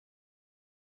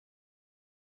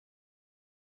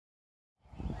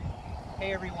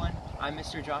Hey everyone, I'm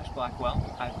Mr. Josh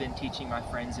Blackwell. I've been teaching my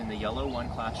friends in the Yellow 1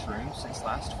 classroom since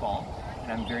last fall,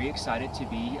 and I'm very excited to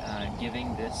be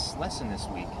giving this lesson this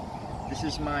week. This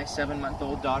is my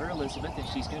 7-month-old daughter Elizabeth, and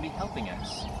she's going to be helping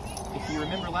us. If you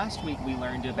remember last week, we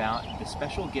learned about the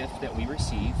special gift that we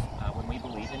receive when we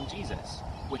believe in Jesus,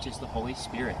 which is the Holy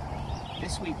Spirit.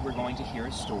 This week we're going to hear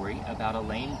a story about a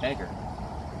lame beggar.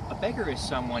 A beggar is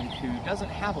someone who doesn't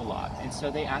have a lot, and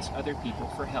so they ask other people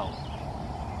for help.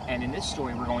 And in this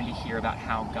story, we're going to hear about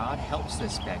how God helps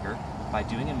this beggar by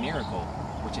doing a miracle,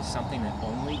 which is something that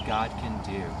only God can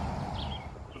do.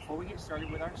 Before we get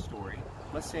started with our story,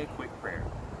 let's say a quick prayer.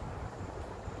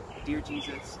 Dear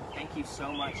Jesus, thank you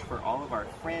so much for all of our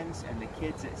friends and the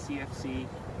kids at CFC.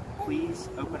 Please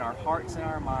open our hearts and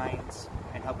our minds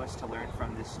and help us to learn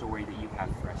from this story that you have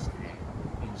for us today.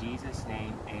 In Jesus'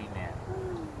 name, amen.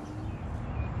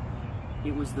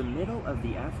 It was the middle of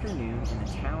the afternoon in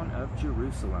the town of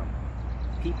Jerusalem.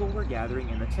 People were gathering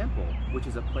in the temple, which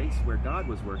is a place where God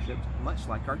was worshipped, much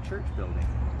like our church building.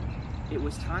 It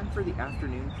was time for the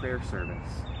afternoon prayer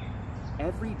service.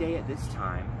 Every day at this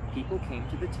time, people came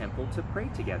to the temple to pray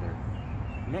together.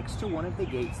 Next to one of the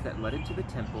gates that led into the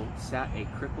temple sat a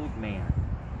crippled man.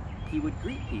 He would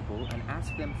greet people and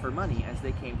ask them for money as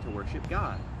they came to worship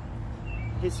God.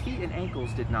 His feet and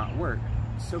ankles did not work,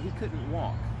 so he couldn't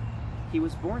walk. He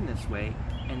was born this way,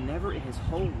 and never in his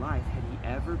whole life had he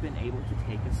ever been able to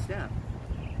take a step.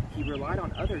 He relied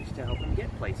on others to help him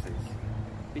get places.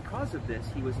 Because of this,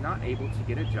 he was not able to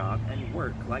get a job and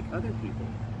work like other people.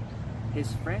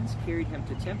 His friends carried him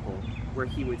to temple, where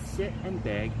he would sit and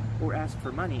beg or ask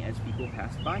for money as people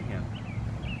passed by him.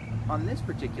 On this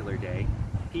particular day,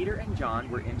 Peter and John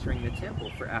were entering the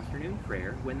temple for afternoon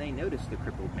prayer when they noticed the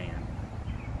crippled man.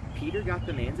 Peter got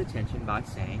the man's attention by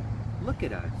saying, "Look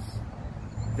at us."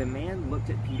 The man looked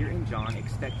at Peter and John,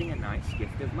 expecting a nice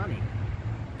gift of money.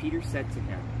 Peter said to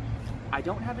him, "I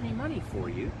don't have any money for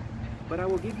you, but I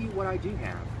will give you what I do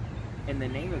have. In the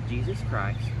name of Jesus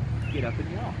Christ, get up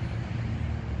and walk."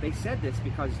 They said this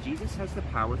because Jesus has the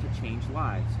power to change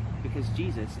lives, because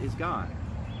Jesus is God.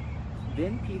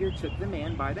 Then Peter took the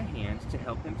man by the hand to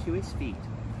help him to his feet,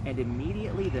 and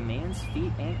immediately the man's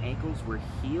feet and ankles were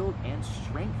healed and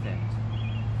strengthened.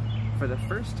 For the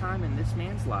first time in this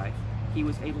man's life, he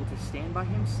was able to stand by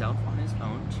himself on his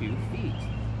own 2 feet.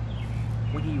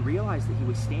 When he realized that he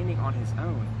was standing on his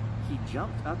own, he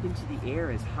jumped up into the air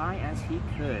as high as he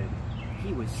could.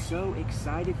 He was so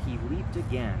excited he leaped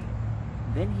again.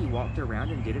 Then he walked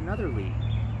around and did another leap.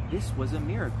 This was a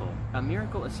miracle. A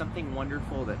miracle is something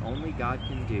wonderful that only God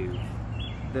can do.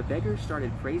 The beggar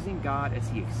started praising God as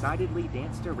he excitedly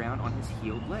danced around on his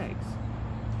healed legs.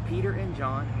 Peter and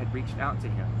John had reached out to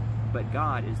him, but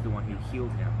God is the one who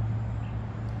healed him.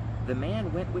 The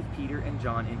man went with Peter and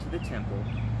John into the temple,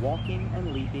 walking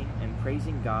and leaping and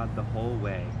praising God the whole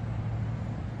way.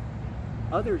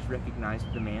 Others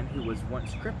recognized the man who was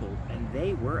once crippled, and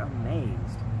they were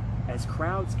amazed. As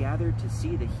crowds gathered to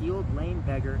see the healed lame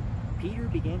beggar, Peter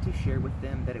began to share with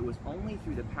them that it was only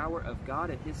through the power of God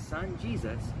and his Son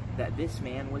Jesus that this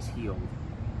man was healed.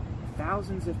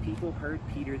 Thousands of people heard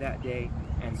Peter that day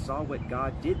and saw what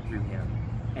God did through him,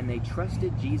 and they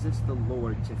trusted Jesus the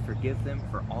Lord to forgive them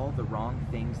for all the wrong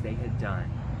things they had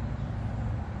done.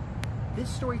 This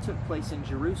story took place in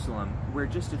Jerusalem, where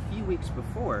just a few weeks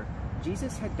before,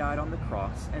 Jesus had died on the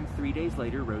cross and 3 days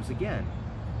later rose again.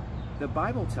 The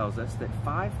Bible tells us that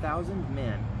 5,000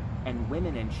 men, and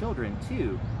women and children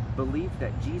too, believed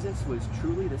that Jesus was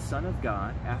truly the Son of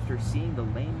God after seeing the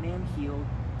lame man healed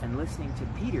and listening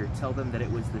to Peter tell them that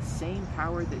it was the same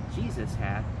power that Jesus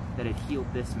had that had healed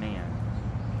this man.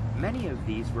 Many of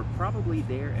these were probably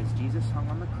there as Jesus hung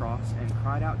on the cross and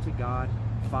cried out to God,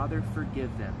 "Father,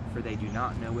 forgive them, for they do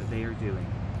not know what they are doing."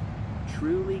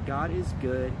 Truly, God is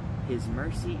good. His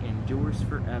mercy endures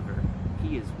forever.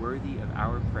 He is worthy of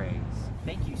our praise.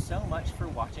 Thank you so much for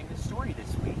watching the story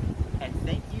this week, and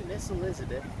thank you, Miss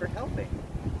Elizabeth, for helping.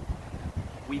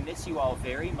 We miss you all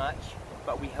very much,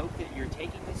 but we hope that you're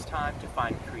taking this time to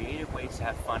find creative ways to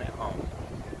have fun at home.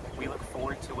 We look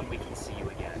forward to when we can see you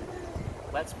again.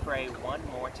 Let's pray one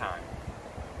more time.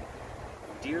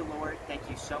 Dear Lord, thank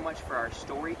you so much for our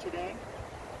story today.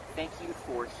 Thank you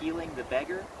for healing the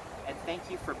beggar, and thank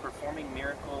you for performing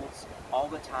miracles all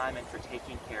the time and for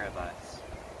taking care of us.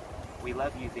 We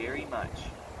love you very much.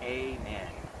 Amen.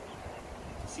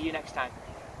 See you next time.